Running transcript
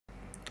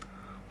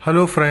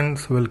Hello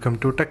friends, welcome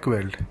to Tech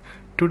World.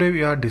 Today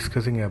we are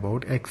discussing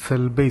about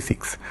Excel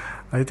basics.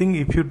 I think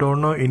if you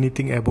don't know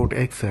anything about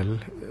Excel,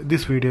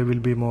 this video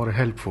will be more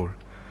helpful.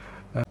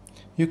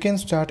 You can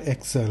start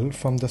Excel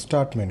from the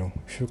start menu.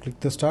 If you click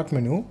the start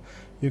menu,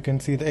 you can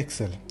see the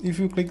Excel. If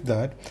you click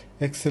that,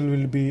 Excel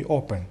will be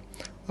open.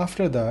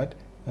 After that,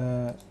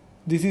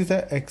 this is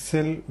the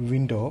Excel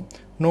window.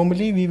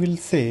 Normally we will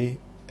say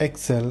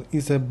Excel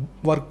is a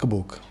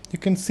workbook. You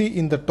can see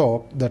in the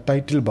top the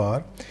title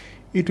bar.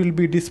 It will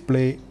be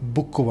display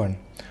book 1.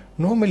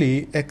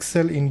 Normally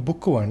Excel in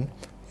book 1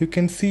 you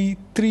can see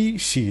 3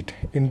 sheet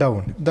in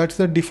down. That's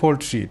the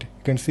default sheet.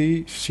 You can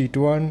see sheet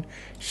 1,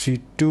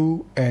 sheet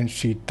 2 and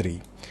sheet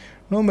 3.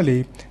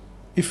 Normally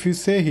if you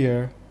say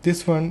here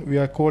this one we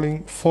are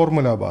calling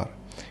formula bar.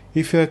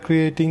 If you are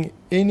creating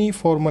any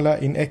formula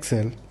in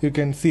Excel you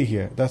can see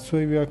here. That's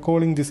why we are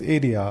calling this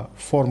area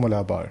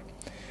formula bar.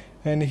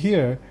 And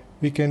here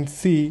we can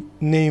see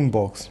name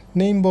box.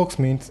 Name box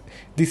means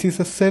this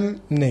is a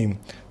cell name.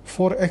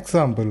 For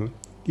example,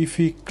 if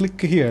we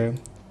click here,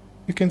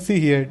 you can see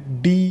here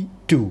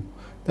D2.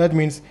 That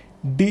means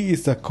D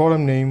is the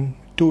column name,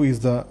 2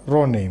 is the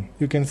row name.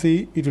 You can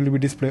see it will be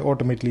displayed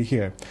automatically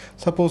here.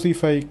 Suppose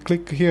if I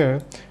click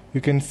here, you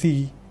can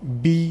see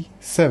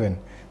B7.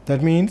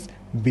 That means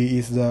B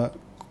is the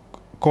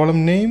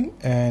column name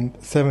and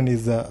 7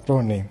 is the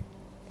row name.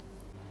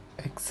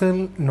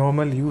 Excel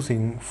normal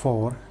using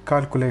for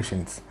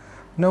calculations.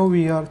 Now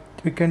we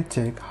can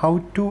check how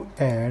to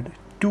add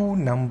two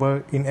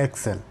number in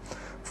Excel.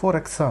 For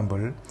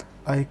example,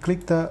 I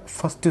click the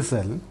first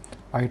cell,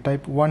 I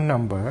type one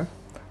number,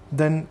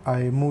 then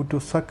I move to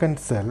second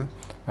cell,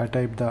 I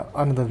type the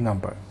another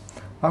number.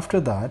 After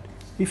that,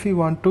 if you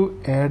want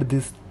to add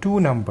this two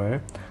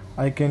number,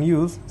 I can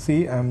use,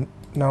 see I'm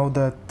now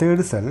the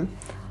third cell.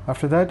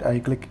 After that I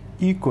click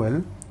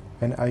equal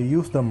and I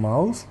use the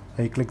mouse,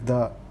 I click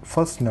the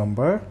first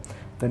number,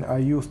 then I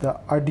use the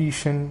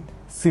addition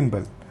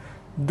symbol,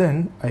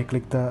 then I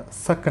click the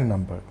second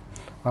number.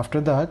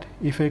 After that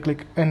if I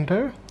click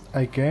enter,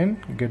 I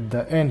can get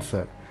the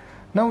answer.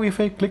 Now if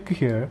I click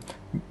here,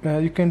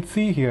 you can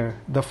see here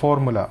the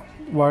formula,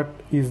 what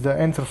is the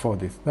answer for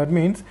this. That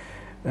means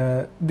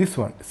this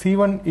one,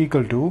 C1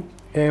 equal to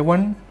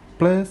A1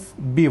 plus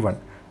B1,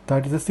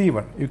 that is the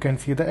C1. You can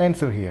see the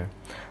answer here.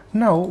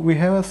 Now we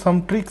have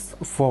some tricks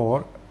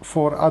for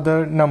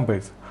other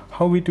numbers.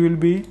 How it will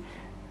be,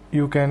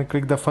 you can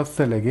click the first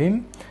cell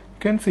again. You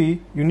can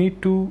see you need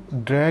to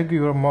drag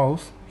your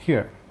mouse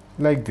here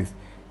like this.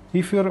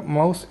 If your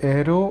mouse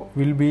arrow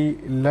will be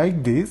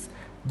like this,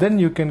 then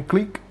you can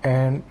click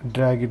and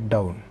drag it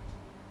down.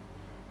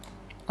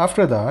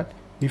 After that,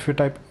 if you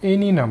type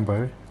any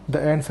number, the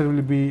answer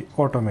will be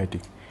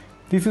automatic.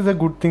 This is a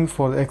good thing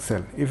for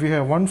Excel. If you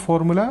have one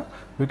formula,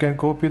 you can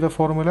copy the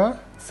formula,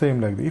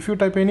 same like this. If you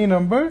type any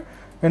number,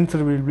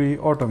 answer will be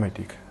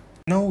automatic.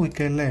 Now we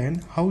can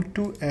learn how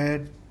to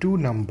add two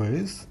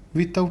numbers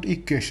without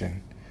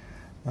equation.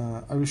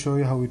 I will show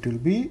you how it will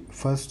be.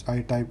 First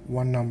I type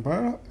one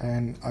number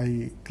and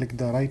I click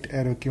the right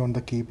arrow key on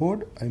the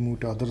keyboard. I move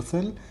to other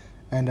cell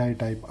and I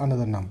type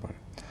another number.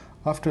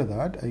 After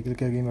that I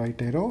click again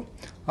right arrow.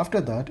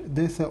 After that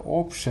there is an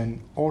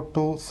option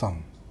auto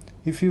sum.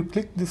 If you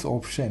click this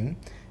option,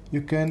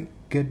 you can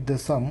get the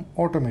sum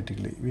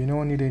automatically. We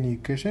don't need any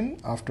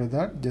equation. After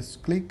that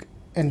just click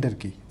enter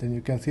key, then you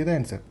can see the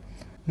answer.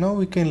 Now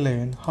we can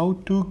learn how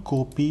to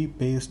copy,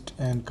 paste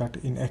and cut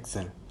in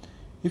Excel.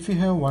 If you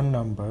have one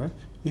number,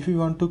 if you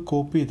want to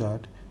copy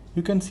that,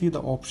 you can see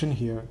the option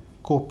here,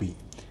 copy.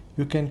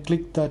 You can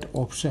click that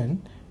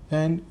option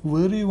and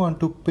where you want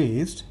to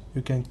paste,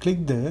 you can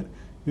click there,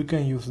 you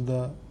can use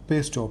the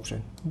paste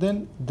option.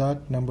 Then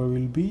that number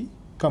will be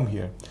come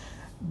here.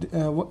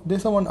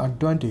 There's one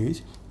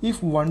advantage.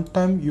 If one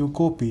time you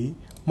copy,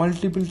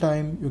 multiple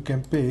time you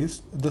can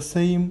paste the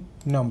same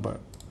number.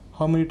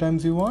 How many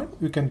times you want,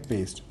 you can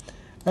paste.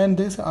 And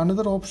there's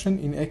another option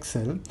in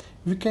Excel.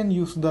 We can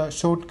use the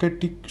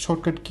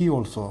shortcut key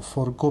also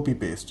for copy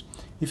paste.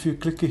 If you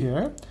click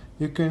here,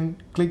 you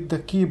can click the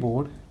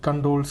keyboard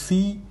Ctrl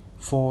C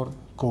for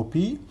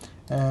copy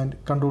and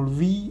Ctrl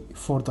V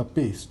for the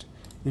paste.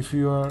 If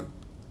you are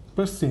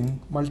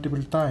pressing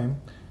multiple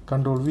time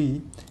Ctrl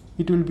V,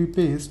 it will be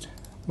paste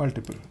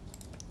multiple.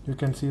 You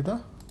can see the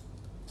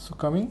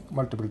coming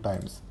multiple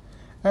times.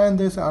 And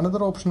there's another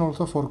option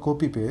also for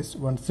copy paste,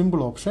 one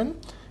simple option.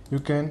 You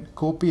can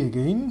copy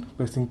again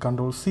pressing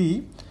Ctrl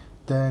C,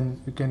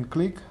 then you can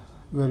click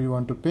where you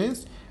want to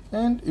paste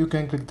and you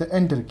can click the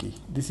enter key.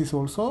 This is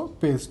also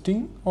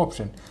pasting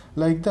option.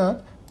 Like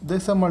that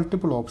there's a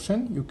multiple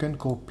option, you can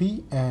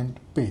copy and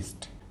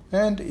paste.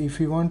 And if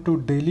you want to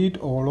delete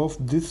all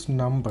of this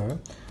number,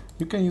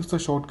 you can use the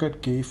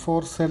shortcut key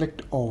for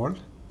select all.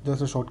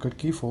 There's a shortcut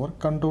key for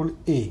Ctrl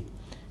A.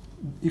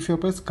 If you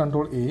press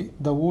Ctrl A,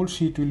 the whole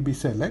sheet will be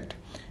select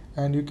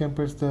and you can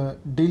press the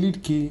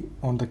delete key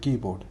on the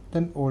keyboard,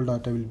 then all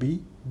data will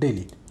be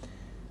delete.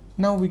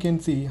 Now we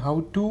can see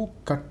how to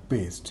cut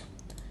paste.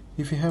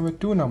 If you have a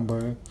two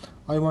number,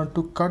 I want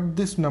to cut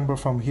this number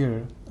from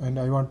here and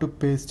I want to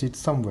paste it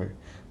somewhere.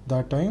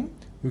 that time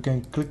you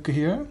can click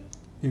here,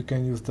 you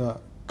can use the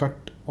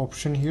cut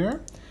option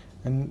here,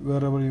 and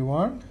wherever you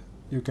want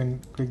you can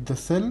click the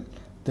cell,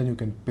 then you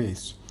can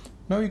paste.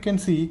 Now you can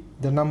see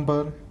the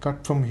number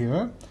cut from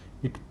here,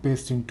 it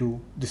pastes into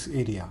this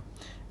area.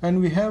 And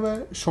we have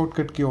a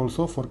shortcut key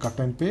also for cut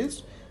and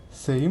paste.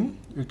 Same,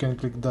 you can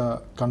click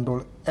the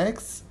Ctrl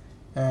X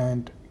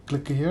and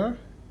click here,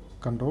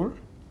 Ctrl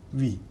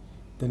V,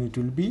 then it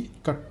will be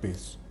cut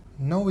paste.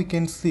 Now we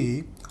can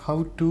see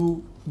how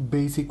to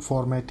basic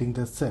formatting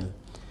the cell.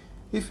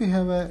 If you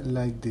have a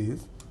like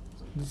this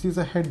is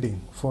a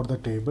heading for the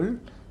table,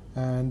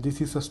 and this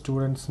is a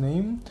student's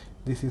name,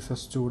 this is a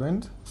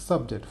student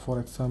subject, for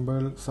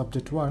example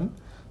subject 1,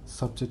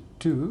 subject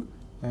 2,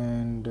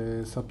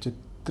 and subject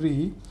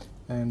 3,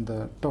 and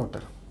the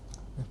total.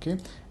 Okay,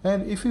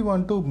 and if we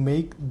want to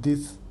make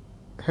this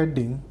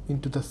heading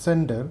into the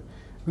center,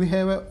 we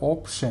have an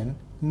option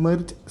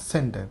merge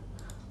center.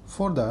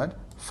 For that,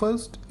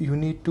 first you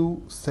need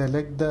to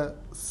select the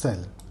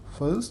cell.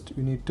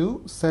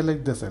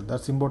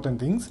 That's important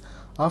things.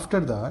 After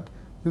that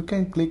you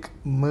can click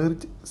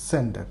merge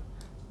center,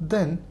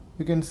 then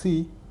you can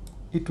see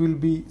it will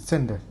be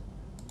center.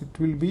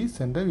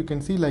 You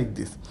can see like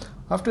this.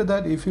 After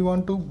that, if you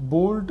want to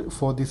bold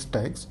for this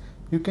text,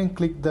 you can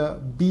click the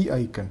B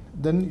icon,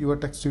 then your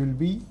text will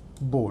be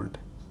bold.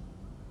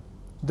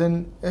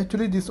 Then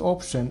actually this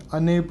option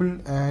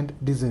enabled and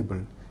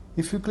disabled.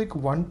 If you click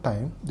one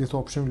time, this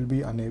option will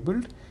be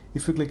enabled.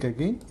 If you click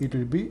again, it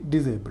will be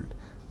disabled.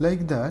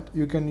 Like that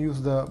you can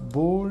use the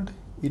bold,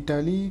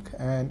 italic,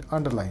 and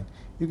underline.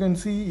 You can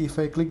see if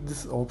I click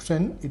this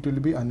option, it will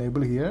be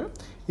enabled here.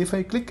 If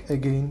I click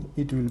again,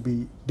 it will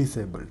be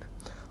disabled.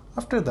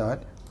 After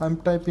that, I'm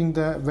typing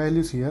the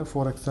values here.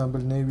 For example,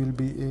 name will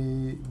be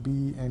A,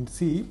 B, and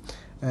C,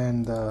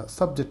 and the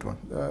subject one.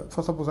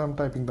 For suppose I'm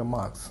typing the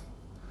marks.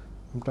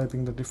 I'm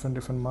typing the different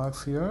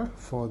marks here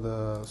for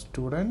the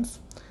students.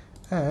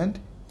 And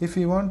if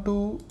you want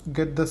to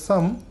get the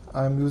sum,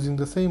 I'm using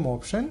the same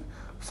option.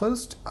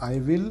 First, I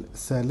will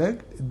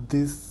select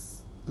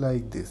this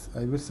like this.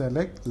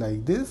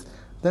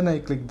 Then I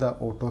click the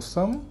auto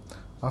sum.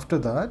 After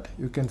that,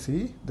 you can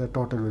see the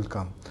total will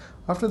come.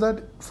 After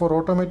that, for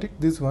automatic,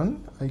 this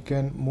one I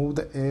can move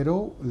the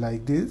arrow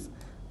like this,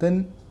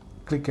 then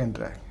click and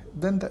drag,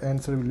 then the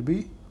answer will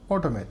be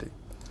automatic.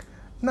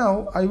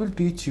 Now I will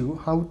teach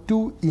you how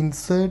to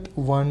insert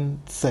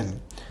one cell.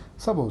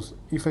 Suppose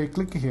if I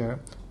click here,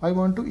 I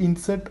want to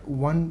insert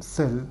one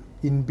cell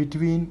in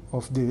between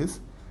of this.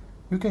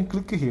 You can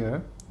click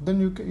here, then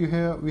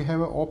we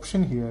have an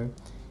option here,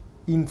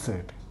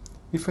 insert.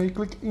 If I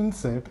click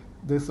insert,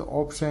 there's an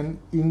option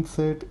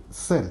insert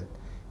cell.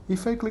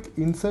 If I click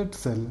insert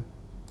cell,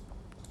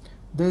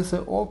 there's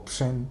an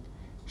option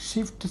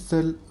shift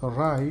cell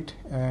right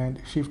and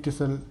shift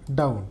cell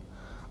down.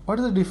 What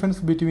is the difference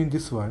between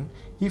this one?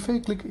 If I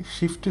click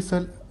shift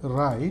cell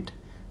right,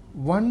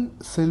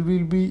 one cell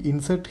will be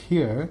insert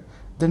here,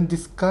 then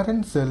this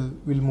current cell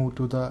will move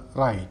to the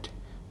right.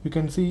 You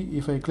can see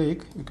if I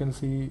click, you can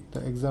see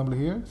the example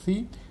here.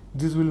 See,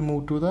 this will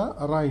move to the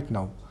right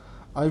now.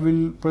 I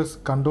will press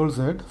Ctrl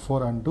Z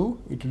for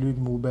undo. It will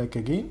move back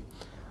again.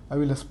 I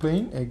will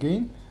explain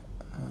again.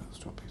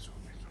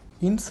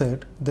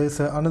 Insert, there is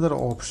another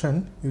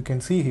option. You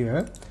can see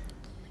here.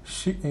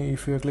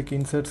 If you click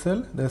insert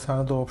cell, there is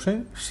another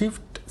option,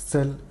 shift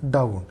cell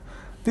down.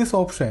 This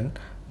option,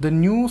 the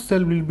new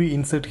cell will be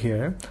insert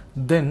here.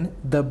 Then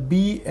the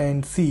B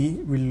and C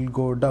will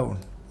go down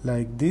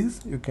like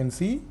this. You can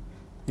see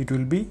it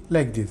will be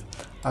like this.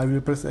 I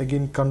will press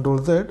again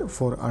Ctrl Z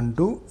for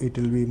undo. It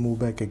will be move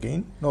back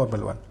again,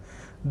 normal one.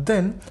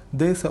 Then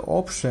there is an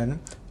option,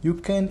 you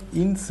can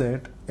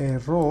insert a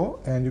row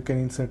and you can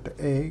insert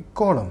a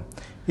column.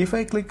 If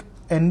I click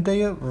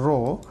entire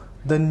row,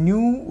 the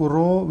new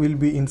row will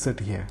be insert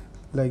here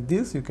like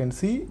this. You can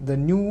see the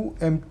new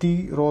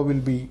empty row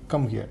will be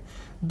come here.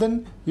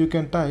 Then you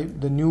can type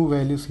the new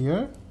values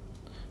here.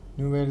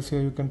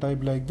 You can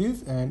type like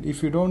this, and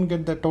if you don't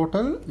get the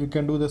total, you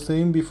can do the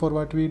same before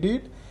what we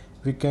did.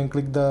 We can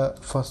click the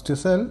first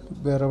cell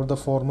wherever the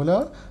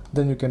formula,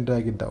 then you can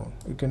drag it down.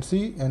 You can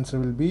see answer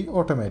will be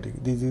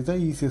automatic. This is the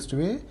easiest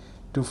way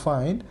to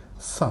find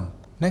sum.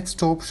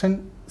 Next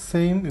option,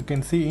 same, you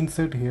can see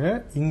insert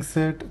here,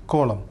 insert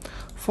column.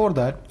 For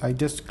that, I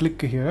just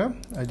click here.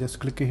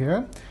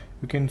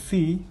 You can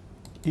see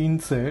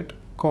insert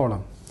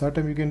column. That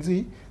time you can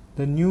see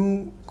the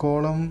new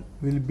column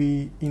will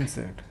be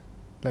insert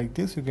like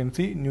this. You can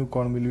see new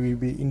column will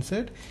be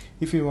insert.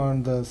 If you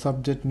want the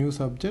subject, new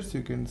subjects,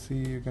 you can see,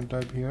 you can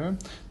type here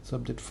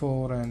subject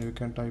 4 and you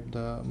can type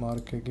the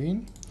mark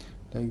again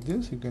like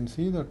this. You can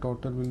see the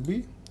total will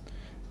be,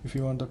 if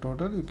you want the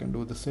total, you can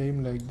do the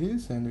same like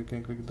this, and you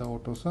can click the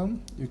auto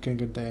sum. You can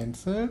get the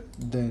answer,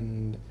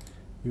 then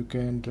you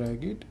can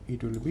drag it.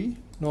 It will be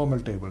normal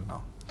table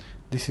now.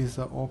 This is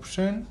the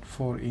option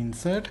for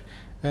insert,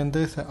 and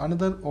there's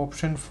another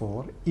option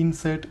for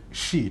insert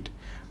sheet.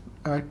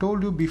 I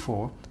told you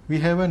before, we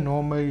have a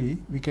normally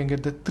we can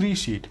get the 3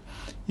 sheet.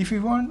 If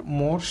you want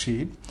more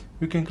sheet,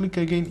 you can click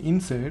again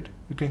insert,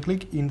 you can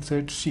click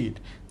insert sheet,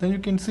 then you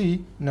can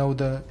see now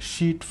the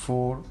sheet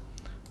 4,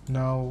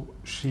 now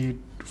sheet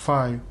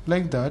 5,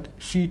 like that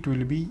sheet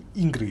will be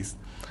increased.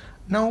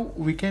 Now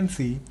we can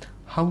see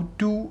how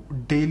to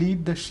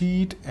delete the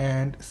sheet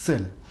and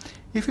cell.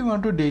 If you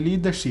want to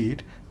delete the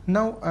sheet,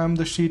 now I am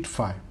the sheet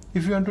 5.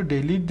 If you want to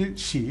delete the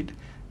sheet,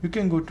 you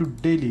can go to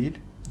delete.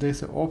 There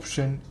is an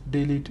option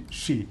delete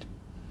sheet.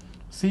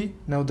 See,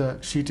 now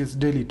the sheet is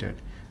deleted.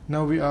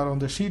 Now we are on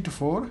the sheet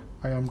 4.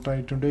 I am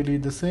trying to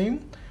delete the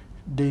same.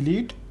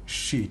 Delete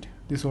sheet.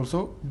 This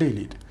also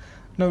delete.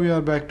 Now we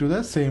are back to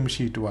the same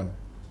sheet 1.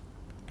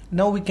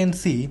 Now we can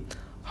see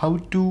how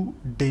to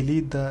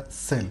delete the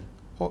cell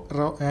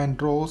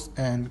and rows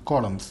and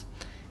columns.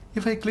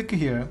 If I click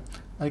here,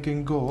 I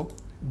can go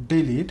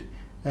delete,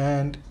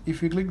 and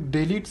if you click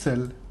delete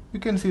cell, you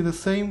can see the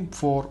same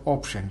 4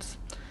 options.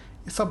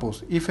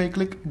 Suppose if I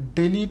click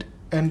delete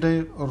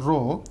entire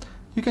row,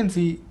 you can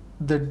see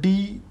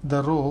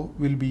the row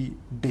will be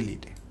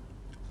deleted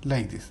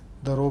like this.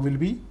 The row will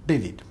be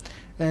deleted.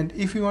 And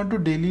if you want to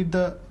delete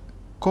the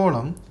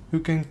column, you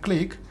can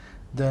click,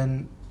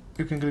 then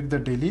you can click the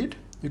delete,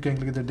 you can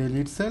click the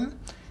delete cell.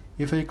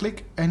 If I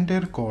click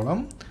entire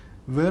column,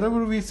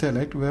 wherever we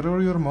select,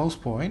 wherever your mouse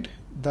point,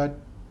 that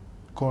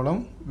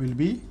column will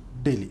be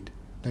delete.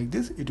 Like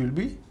this it will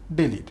be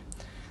delete.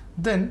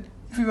 Then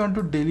if you want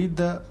to delete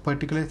the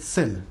particular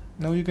cell,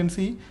 now you can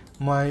see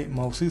my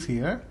mouse is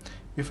here.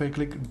 If I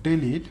click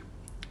delete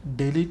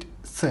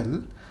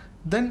cell,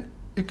 then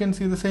you can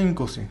see the same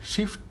question,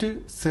 shift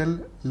cell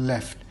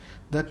left.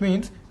 That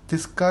means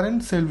this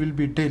current cell will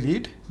be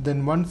delete,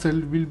 then one cell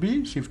will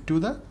be shift to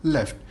the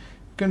left.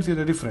 You can see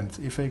the difference.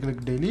 If I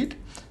click delete,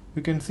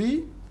 you can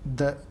see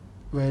the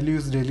value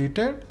is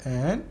deleted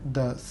and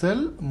the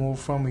cell move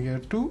from here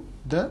to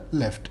the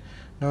left.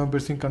 Now I'm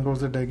pressing Ctrl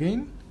Z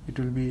again, it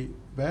will be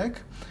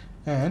back,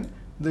 and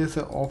there is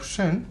an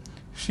option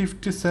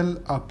shift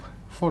cell up.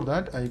 For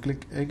that I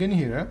click again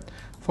here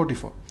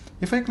 44.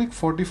 If I click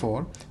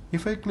 44,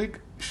 if I click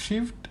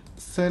shift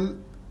cell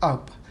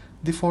up,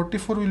 the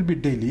 44 will be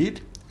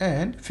delete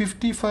and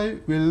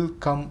 55 will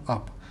come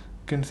up.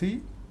 You can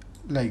see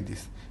like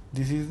this.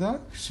 This is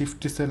the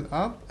shift cell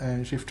up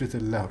and shift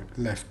cell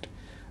left.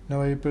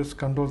 Now I press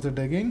Ctrl Z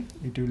again,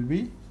 it will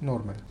be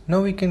normal.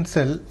 Now we can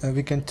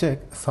check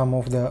some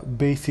of the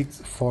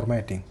basics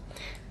formatting.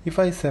 If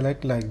I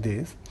select like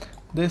this,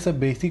 there is a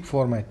basic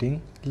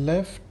formatting,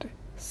 left,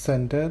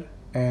 center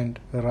and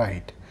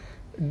right.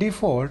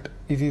 Default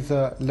it is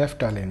a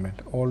left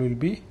alignment, all will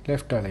be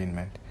left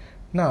alignment.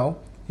 Now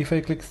if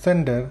I click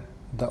center,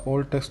 the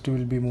all text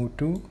will be moved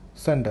to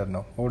center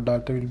now, all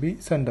data will be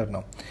center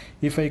now.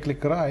 If I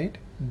click right,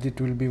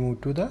 it will be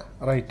moved to the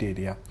right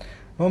area.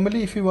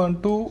 Normally if you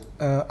want to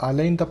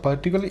align the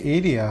particular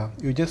area,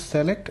 you just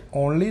select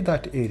only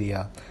that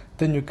area,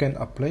 then you can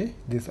apply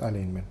this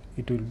alignment.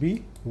 It will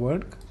be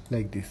work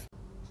like this.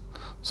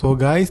 So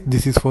guys,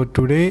 this is for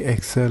today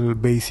Excel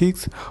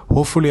basics.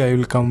 Hopefully I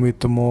will come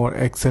with more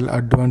Excel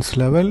advanced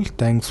level.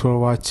 Thanks for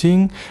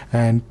watching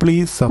and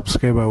please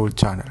subscribe our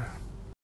channel.